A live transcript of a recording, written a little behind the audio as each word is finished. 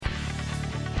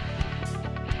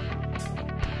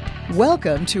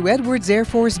Welcome to Edwards Air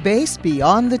Force Base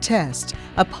Beyond the Test,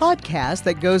 a podcast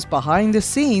that goes behind the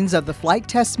scenes of the flight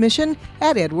test mission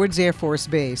at Edwards Air Force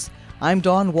Base. I'm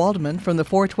Dawn Waldman from the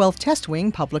 412 Test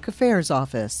Wing Public Affairs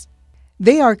Office.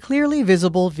 They are clearly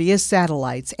visible via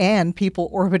satellites and people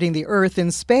orbiting the Earth in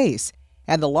space,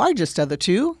 and the largest of the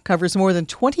two covers more than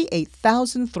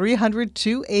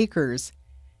 28,302 acres.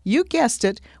 You guessed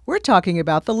it, we're talking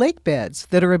about the lake beds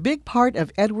that are a big part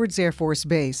of Edwards Air Force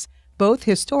Base, both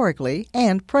historically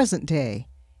and present day.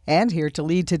 And here to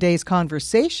lead today's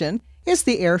conversation is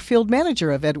the airfield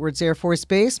manager of Edwards Air Force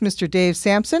Base, Mr. Dave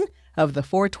Sampson of the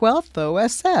 412th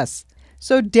OSS.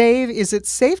 So Dave, is it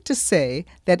safe to say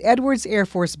that Edwards Air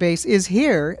Force Base is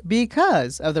here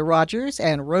because of the Rogers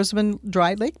and Rosamond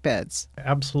dry lake beds?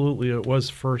 Absolutely. It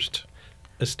was first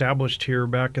established here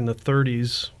back in the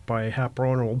 30s by Hap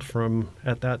Ronald from,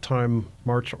 at that time,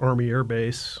 March Army Air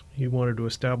Base. He wanted to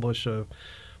establish a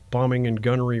bombing and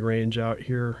gunnery range out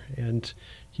here, and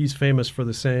he's famous for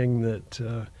the saying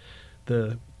that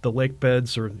the lake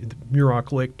beds, or the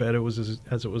Muroc Lake Bed, it was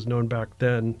as it was known back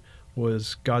then,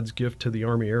 was God's gift to the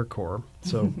Army Air Corps.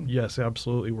 So yes,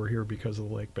 absolutely, we're here because of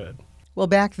the lake bed. Well,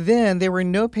 back then there were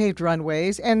no paved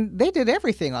runways, and they did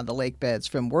everything on the lake beds,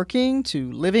 from working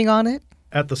to living on it.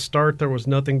 At the start, there was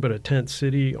nothing but a tent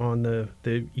city on the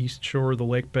east shore of the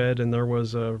lake bed, and there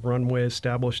was a runway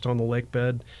established on the lake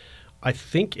bed. I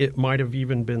think it might have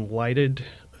even been lighted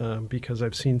because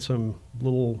I've seen some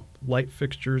little light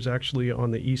fixtures actually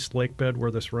on the east lake bed where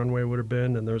this runway would have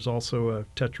been, and there's also a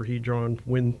tetrahedron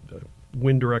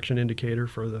wind direction indicator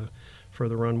for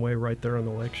the runway right there on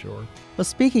the lakeshore. Well,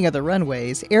 speaking of the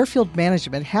runways, airfield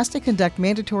management has to conduct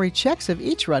mandatory checks of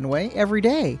each runway every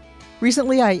day.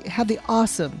 Recently, I had the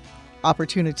awesome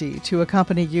opportunity to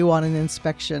accompany you on an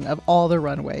inspection of all the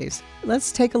runways.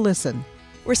 Let's take a listen.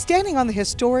 We're standing on the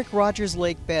historic Rogers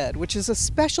Lake Bed, which is a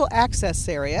special access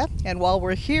area, and while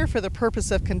we're here for the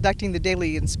purpose of conducting the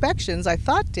daily inspections, I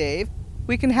thought, Dave,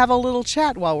 we can have a little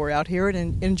chat while we're out here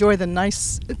and enjoy the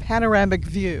nice panoramic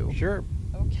view. Sure.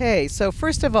 Okay, so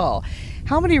first of all,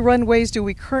 how many runways do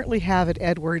we currently have at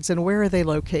Edwards, and where are they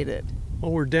located?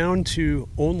 Well, we're down to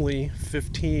only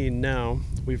 15 now.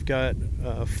 We've got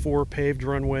 4 paved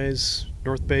runways,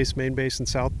 North Base, Main Base, and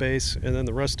South Base, and then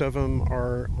the rest of them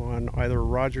are on either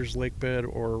Rogers Lake Bed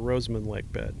or Rosamond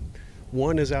Lake Bed.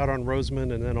 One is out on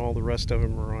Rosamond, and then all the rest of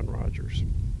them are on Rogers.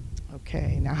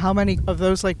 Okay, now how many of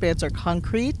those lake beds are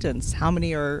concrete, and how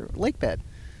many are lake bed?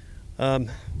 All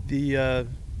the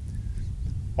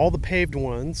paved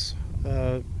ones,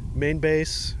 Main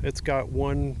Base, it's got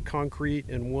one concrete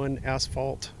and one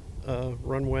asphalt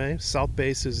runway. South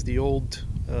Base is the old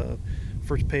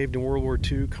first paved in World War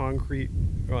II concrete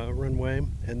runway,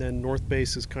 and then North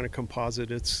Base is kind of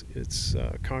composite. It's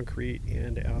concrete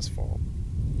and asphalt.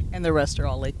 And the rest are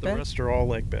all lake beds? The rest are all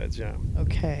lake beds, yeah.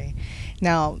 Okay.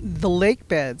 Now, the lake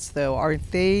beds, though,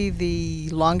 aren't they the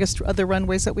longest of the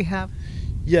runways that we have?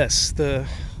 Yes, the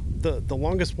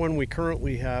longest one we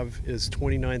currently have is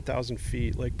 29,000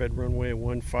 feet, Lake Bed Runway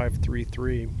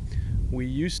 1533. We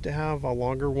used to have a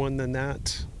longer one than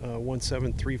that,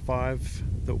 1735,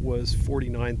 that was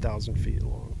 49,000 feet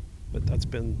long. But that's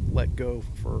been let go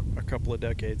for a couple of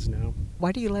decades now.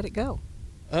 Why do you let it go?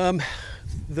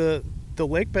 The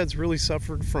lake beds really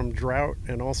suffered from drought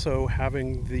and also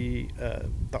having the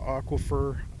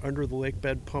aquifer under the lake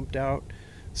bed pumped out.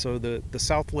 So the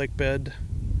South Lake Bed,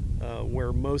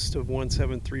 where most of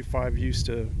 1735 used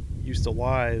to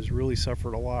lie, has really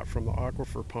suffered a lot from the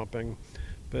aquifer pumping.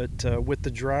 But with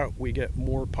the drought, we get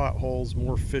more potholes,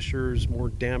 more fissures, more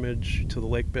damage to the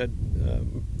lake bed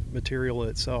material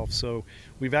itself. So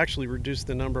we've actually reduced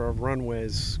the number of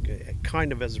runways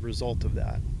kind of as a result of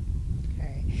that.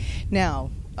 Okay. Now,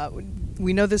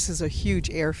 we know this is a huge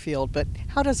airfield, but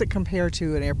how does it compare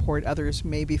to an airport others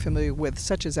may be familiar with,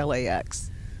 such as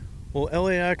LAX? Well,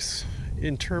 LAX,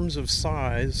 in terms of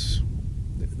size,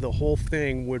 the whole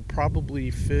thing would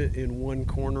probably fit in one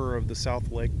corner of the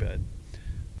South Lake Bed.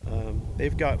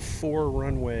 They've got 4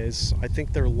 runways. I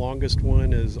think their longest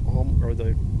one is,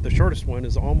 the shortest one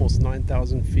is almost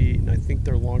 9,000 feet, and I think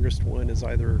their longest one is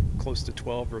either close to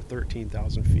 12 or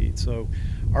 13,000 feet. So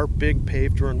our big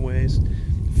paved runways,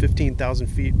 15,000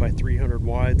 feet by 300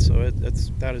 wide, so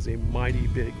that is a mighty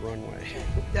big runway.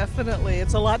 Definitely.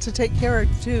 It's a lot to take care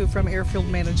of, too, from airfield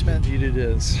management. Indeed it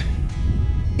is.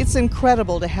 It's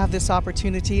incredible to have this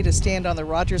opportunity to stand on the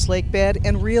Rogers Lake Bed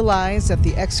and realize that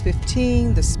the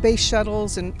X-15, the space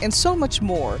shuttles, and so much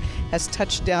more has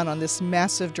touched down on this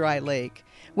massive dry lake.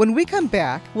 When we come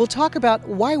back, we'll talk about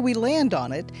why we land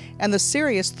on it and the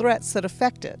serious threats that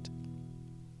affect it.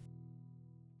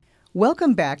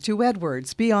 Welcome back to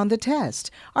Edwards Beyond the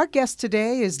Test. Our guest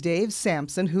today is Dave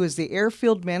Sampson, who is the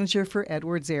airfield manager for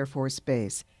Edwards Air Force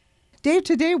Base. Dave,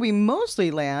 today we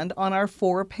mostly land on our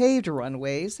 4 paved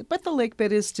runways, but the lake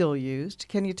bed is still used.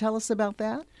 Can you tell us about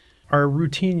that? Our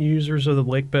routine users of the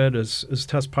lake bed is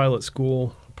test pilot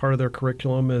school. Part of their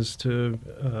curriculum is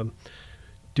to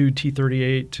do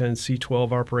T-38 and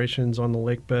C-12 operations on the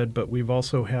lake bed, but we've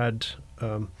also had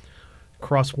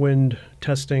crosswind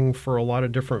testing for a lot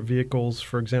of different vehicles.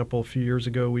 For example, a few years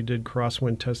ago, we did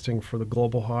crosswind testing for the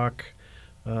Global Hawk.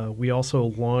 We also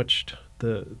launched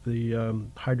the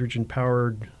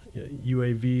hydrogen-powered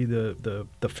UAV,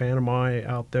 the Phantom Eye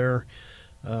out there.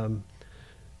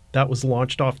 That was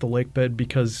launched off the lake bed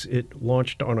because it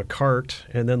launched on a cart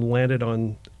and then landed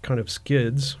on kind of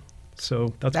skids.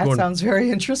 So that sounds very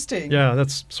interesting. Yeah,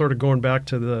 that's sort of going back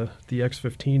to the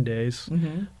X-15 days.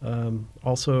 Mm-hmm.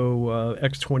 Also,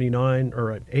 X-29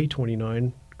 or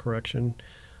A-29, correction.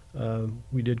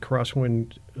 We did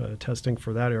crosswind testing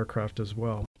for that aircraft as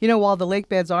well. You know, while the lake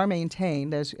beds are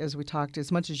maintained, as we talked,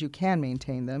 as much as you can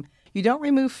maintain them, you don't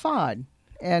remove FOD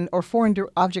or foreign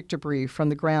object debris from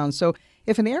the ground. So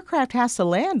if an aircraft has to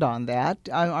land on that,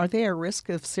 are they at risk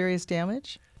of serious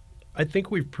damage? I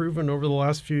think we've proven over the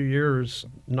last few years,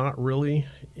 not really.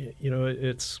 You know,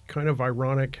 it's kind of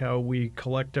ironic how we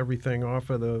collect everything off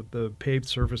of the paved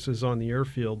surfaces on the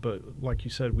airfield, but like you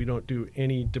said, we don't do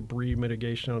any debris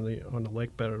mitigation on the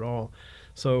lake bed at all.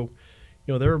 So,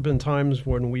 you know, there have been times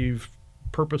when we've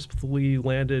purposefully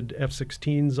landed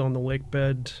F-16s on the lake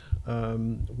bed.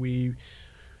 We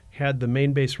had the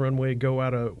main base runway go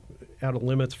out of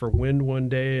limits for wind one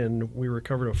day, and we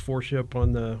recovered a 4-ship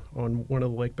on one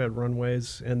of the lake bed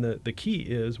runways. And the key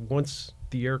is once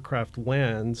the aircraft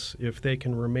lands, if they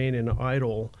can remain in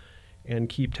idle and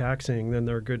keep taxiing, then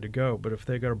they're good to go. But if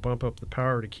they got to bump up the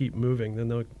power to keep moving,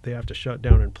 then they have to shut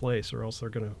down in place, or else they're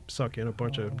going to suck in a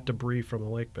bunch of debris from the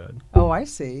lake bed. Oh, I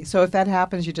see. So if that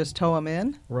happens, you just tow them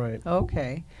in? Right.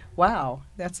 Okay. Wow,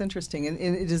 that's interesting.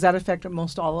 And does that affect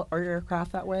most all our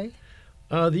aircraft that way?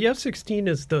 The F-16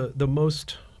 is the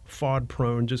most FOD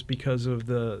prone just because of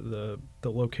the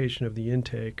location of the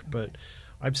intake. But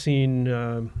I've seen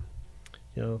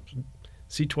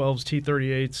C-12s,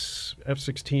 T-38s,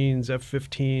 F-16s,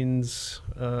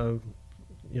 F-15s,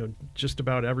 just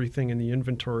about everything in the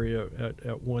inventory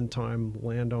at one time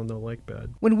land on the lake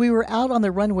bed. When we were out on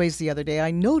the runways the other day,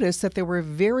 I noticed that there were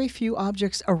very few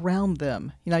objects around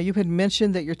them. You know, you had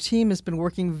mentioned that your team has been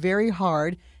working very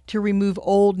hard to remove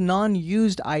old,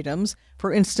 non-used items,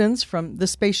 for instance, from the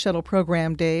Space Shuttle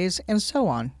program days and so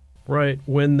on. Right.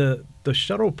 When the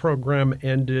shuttle program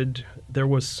ended, there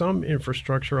was some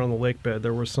infrastructure on the lake bed.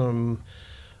 There were some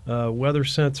weather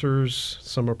sensors,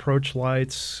 some approach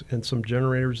lights, and some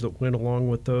generators that went along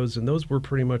with those, and those were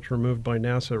pretty much removed by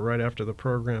NASA right after the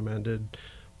program ended.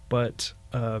 But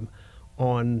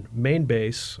on main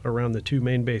base, around the 2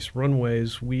 main base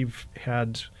runways, we've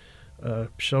had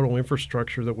shuttle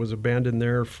infrastructure that was abandoned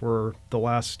there for the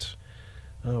last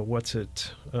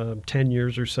 10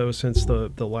 years or so since the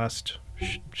last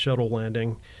shuttle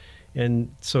landing.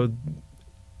 And so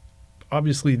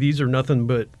obviously these are nothing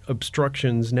but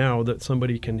obstructions now that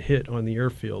somebody can hit on the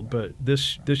airfield. But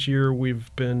this year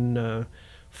we've been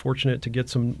fortunate to get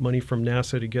some money from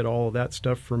NASA to get all of that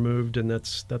stuff removed, and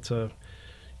that's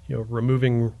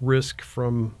removing risk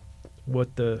from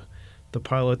what the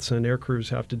pilots and air crews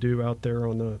have to do out there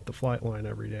on the flight line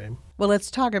every day. Well, let's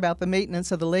talk about the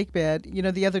maintenance of the lake bed. You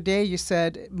know, the other day you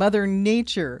said Mother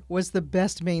Nature was the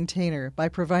best maintainer by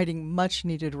providing much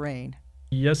needed rain.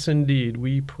 Yes, indeed.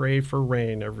 We pray for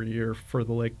rain every year for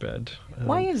the lake bed.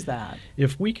 Why is that?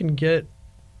 If we can get,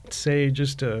 say,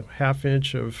 just a half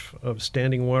inch of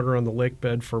standing water on the lake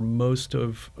bed for most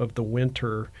of the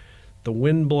winter, the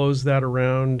wind blows that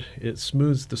around, it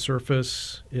smooths the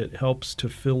surface, it helps to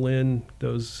fill in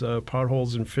those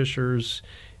potholes and fissures,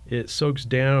 it soaks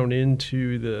down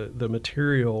into the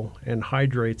material and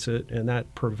hydrates it, and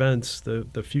that prevents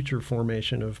the future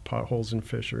formation of potholes and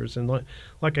fissures. And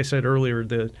like I said earlier,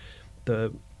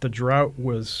 the drought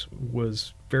was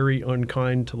very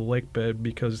unkind to the lake bed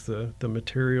because the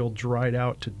material dried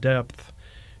out to depth.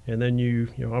 And then you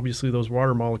obviously those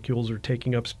water molecules are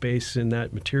taking up space in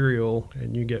that material,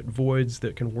 and you get voids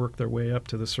that can work their way up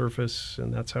to the surface,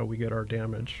 and that's how we get our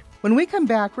damage. When we come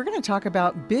back, we're going to talk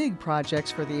about big projects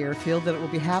for the airfield that will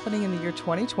be happening in the year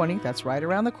 2020. That's right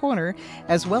around the corner,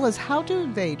 as well as how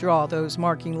do they draw those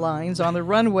marking lines on the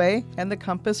runway and the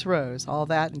compass rose. All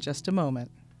that in just a moment.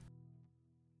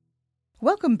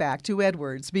 Welcome back to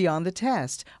Edwards Beyond the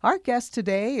Test. Our guest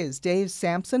today is Dave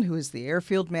Sampson, who is the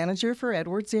airfield manager for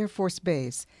Edwards Air Force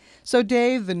Base. So,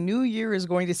 Dave, the new year is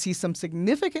going to see some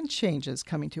significant changes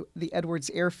coming to the Edwards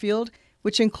Airfield,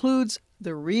 which includes the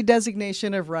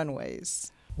redesignation of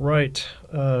runways. Right.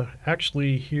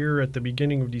 Actually, here at the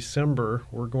beginning of December,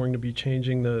 we're going to be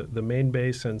changing the main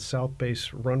base and south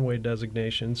base runway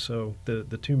designations. So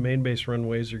the two main base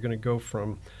runways are going to go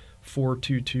from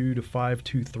 422 to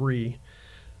 523.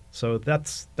 So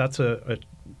that's a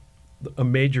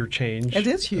major change. It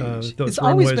is huge. Those it's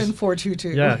always runways, been 422.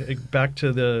 Yeah, back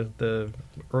to the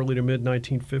early to mid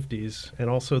 1950s. And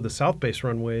also the south base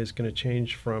runway is going to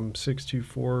change from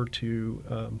 624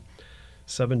 to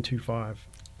 725.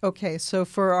 Okay, so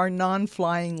for our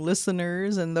non-flying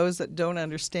listeners and those that don't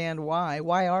understand why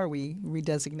are we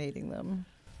redesignating them?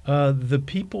 The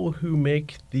people who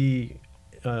make the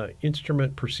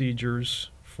instrument procedures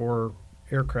for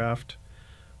aircraft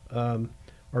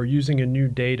are using a new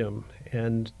datum,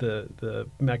 and the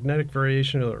magnetic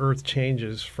variation of the Earth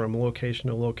changes from location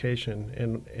to location,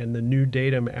 and the new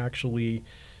datum actually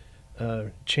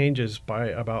changes by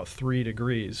about 3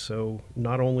 degrees. So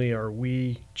not only are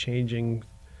we changing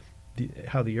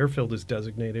how the airfield is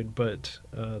designated, but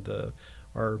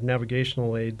our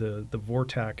navigational aid, the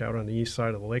VORTAC out on the east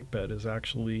side of the lake bed, is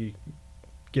actually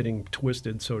getting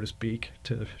twisted, so to speak,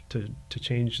 to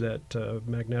change that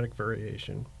magnetic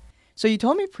variation. So you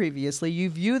told me previously you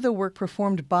view the work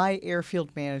performed by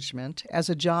airfield management as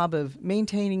a job of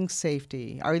maintaining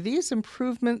safety. Are these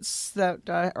improvements that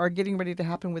are getting ready to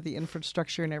happen with the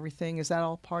infrastructure and everything, is that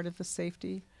all part of the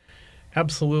safety?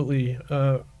 Absolutely.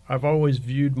 I've always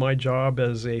viewed my job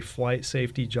as a flight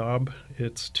safety job.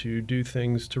 It's to do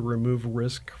things to remove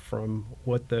risk from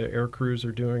what the air crews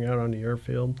are doing out on the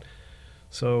airfield.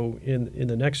 So in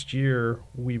the next year,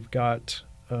 we've got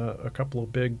a couple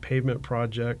of big pavement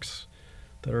projects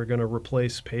that are going to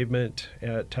replace pavement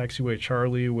at Taxiway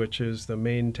Charlie, which is the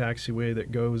main taxiway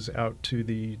that goes out to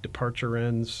the departure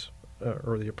ends,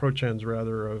 or the approach ends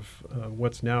rather, of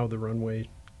what's now the runway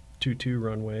 22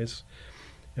 runways.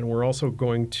 And we're also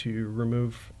going to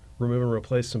remove and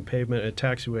replace some pavement at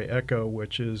Taxiway Echo,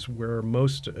 which is where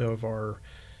most of our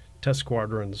test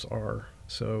squadrons are.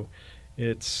 So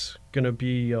it's going to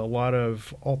be a lot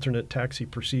of alternate taxi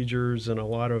procedures and a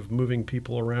lot of moving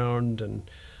people around, and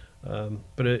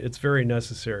but it's very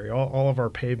necessary. All of our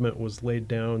pavement was laid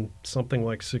down something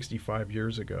like 65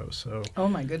 years ago. So oh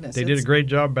my goodness, they did a great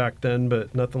job back then,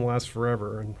 but nothing lasts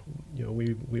forever. And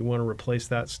we want to replace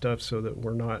that stuff so that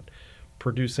we're not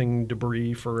producing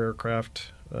debris for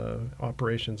aircraft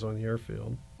operations on the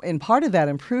airfield. And part of that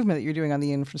improvement that you're doing on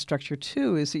the infrastructure,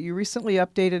 too, is that you recently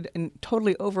updated and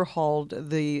totally overhauled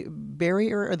the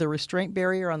barrier or the restraint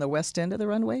barrier on the west end of the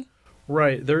runway?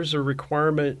 Right. There's a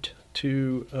requirement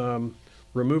to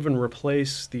remove and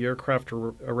replace the aircraft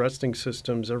arresting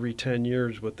systems every 10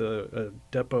 years with a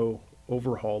depot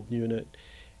overhauled unit.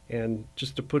 And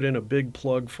just to put in a big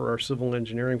plug for our civil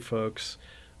engineering folks,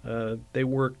 they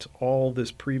worked all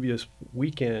this previous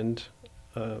weekend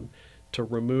to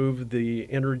remove the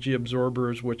energy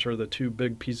absorbers, which are the two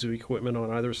big pieces of equipment on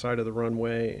either side of the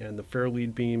runway, and the fair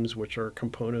lead beams, which are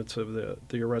components of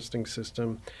the arresting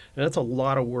system. And that's a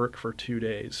lot of work for 2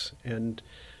 days. And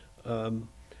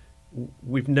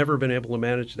we've never been able to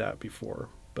manage that before.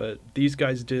 But these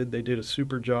guys did. They did a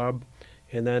super job.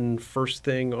 And then first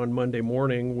thing on Monday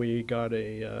morning, we got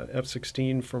a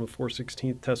F-16 from the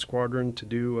 416th Test Squadron to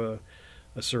do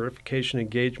a certification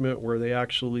engagement where they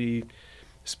actually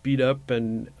speed up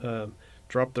and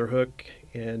drop their hook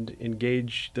and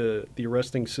engage the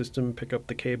arresting system, pick up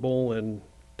the cable, and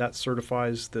that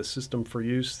certifies the system for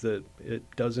use that it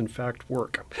does in fact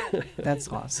work. That's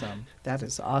awesome. That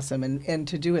is awesome. And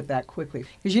to do it that quickly.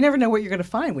 Because you never know what you're going to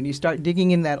find when you start digging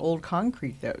in that old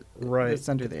concrete that's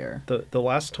under there. The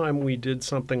last time we did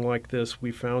something like this,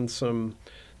 we found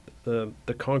the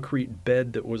concrete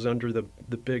bed that was under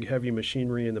the big heavy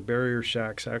machinery in the barrier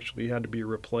shacks actually had to be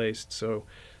replaced. So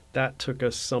that took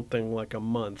us something like a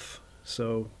month.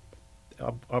 So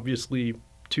obviously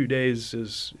 2 days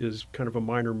is kind of a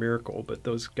minor miracle, but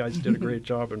those guys did a great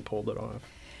job and pulled it off.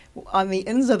 On the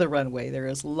ends of the runway, there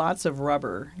is lots of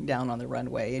rubber down on the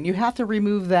runway, and you have to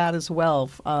remove that as well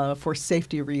for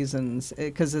safety reasons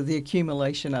because of the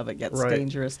accumulation of it gets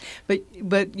dangerous.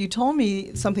 But you told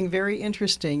me something very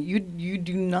interesting. You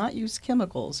do not use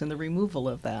chemicals in the removal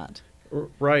of that.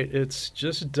 Right. It's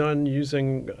just done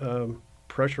using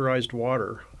pressurized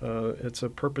water. It's a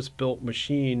purpose-built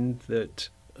machine that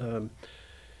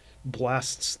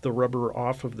blasts the rubber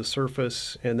off of the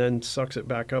surface and then sucks it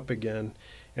back up again.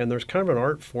 And there's kind of an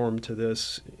art form to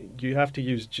this. You have to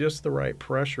use just the right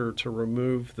pressure to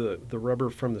remove the rubber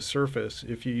from the surface.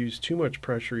 If you use too much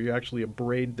pressure, you actually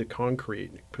abrade the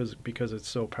concrete because it's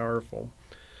so powerful.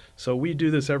 So we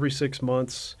do this every 6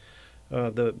 months.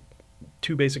 The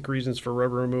two basic reasons for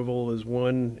rubber removal is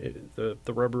one,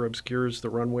 the rubber obscures the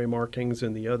runway markings,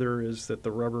 and the other is that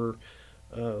the rubber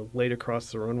laid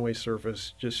across the runway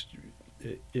surface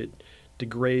it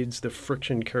degrades the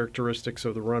friction characteristics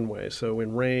of the runway. So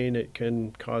in rain, it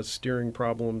can cause steering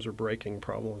problems or braking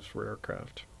problems for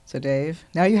aircraft. So Dave,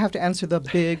 now you have to answer the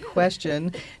big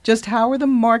question. Just how are the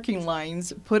marking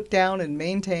lines put down and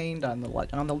maintained on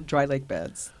the dry lake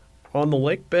beds? On the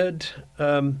lake bed,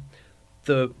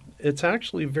 it's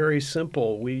actually very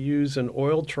simple. We use an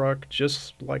oil truck,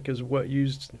 just like what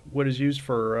is used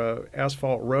for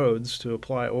asphalt roads, to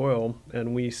apply oil,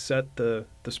 and we set the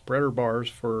spreader bars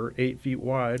for 8 feet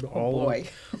wide.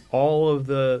 All of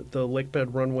the lake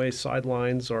bed runway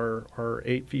sidelines are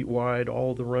 8 feet wide.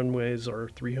 All of the runways are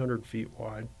 300 feet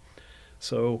wide.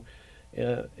 So,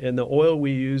 and the oil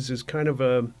we use is kind of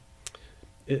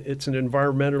it's an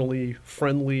environmentally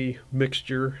friendly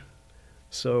mixture.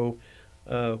 So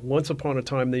once upon a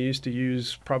time, they used to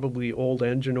use probably old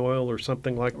engine oil or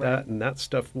something like that, and that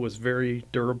stuff was very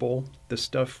durable. The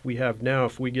stuff we have now,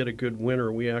 if we get a good winter,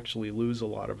 we actually lose a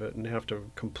lot of it and have to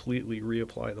completely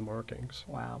reapply the markings.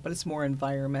 Wow, but it's more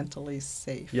environmentally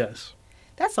safe. Yes.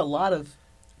 That's a lot of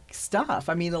stuff.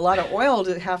 I mean, a lot of oil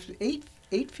to have 8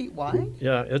 feet wide?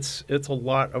 Yeah, it's a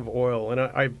lot of oil, and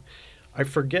I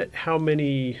forget how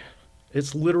many.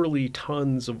 It's literally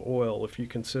tons of oil if you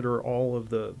consider all of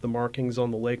the markings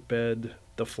on the lake bed,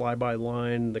 the flyby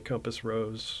line, the compass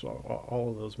rose, all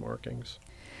of those markings.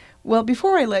 Well,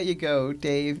 before I let you go,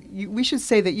 Dave, we should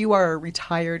say that you are a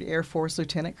retired Air Force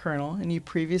Lieutenant Colonel, and you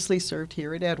previously served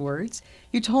here at Edwards.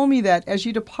 You told me that as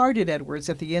you departed Edwards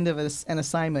at the end of an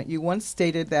assignment, you once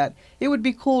stated that it would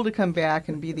be cool to come back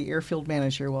and be the airfield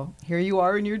manager. Well, here you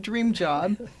are in your dream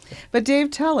job. But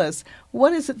Dave, tell us,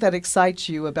 what is it that excites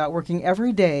you about working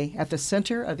every day at the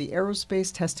center of the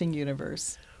aerospace testing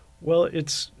universe? Well,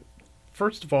 it's,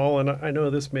 first of all, and I know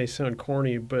this may sound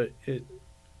corny, but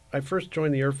I first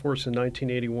joined the Air Force in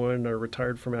 1981. I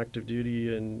retired from active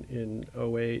duty in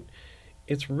 2008.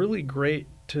 It's really great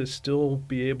to still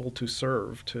be able to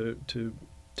serve, to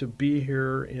be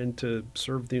here and to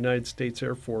serve the United States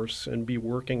Air Force and be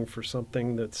working for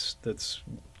something that's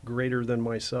greater than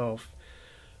myself.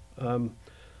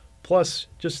 Plus,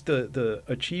 just the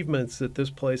achievements that this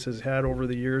place has had over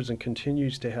the years and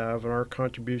continues to have, and our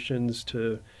contributions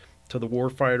to the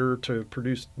warfighter to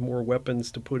produce more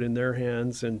weapons to put in their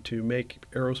hands and to make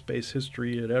aerospace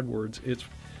history at Edwards,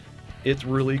 it's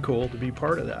really cool to be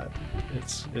part of that.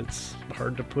 It's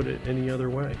hard to put it any other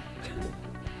way.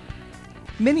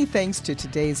 Many thanks to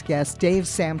today's guest, Dave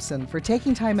Sampson, for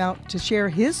taking time out to share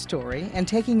his story and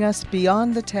taking us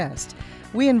beyond the test.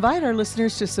 We invite our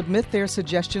listeners to submit their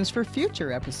suggestions for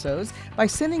future episodes by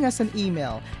sending us an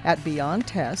email at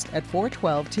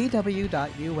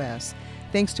beyondtest@412tw.us.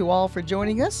 Thanks to all for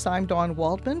joining us. I'm Dawn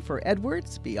Waldman for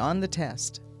Edwards Beyond the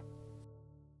Test.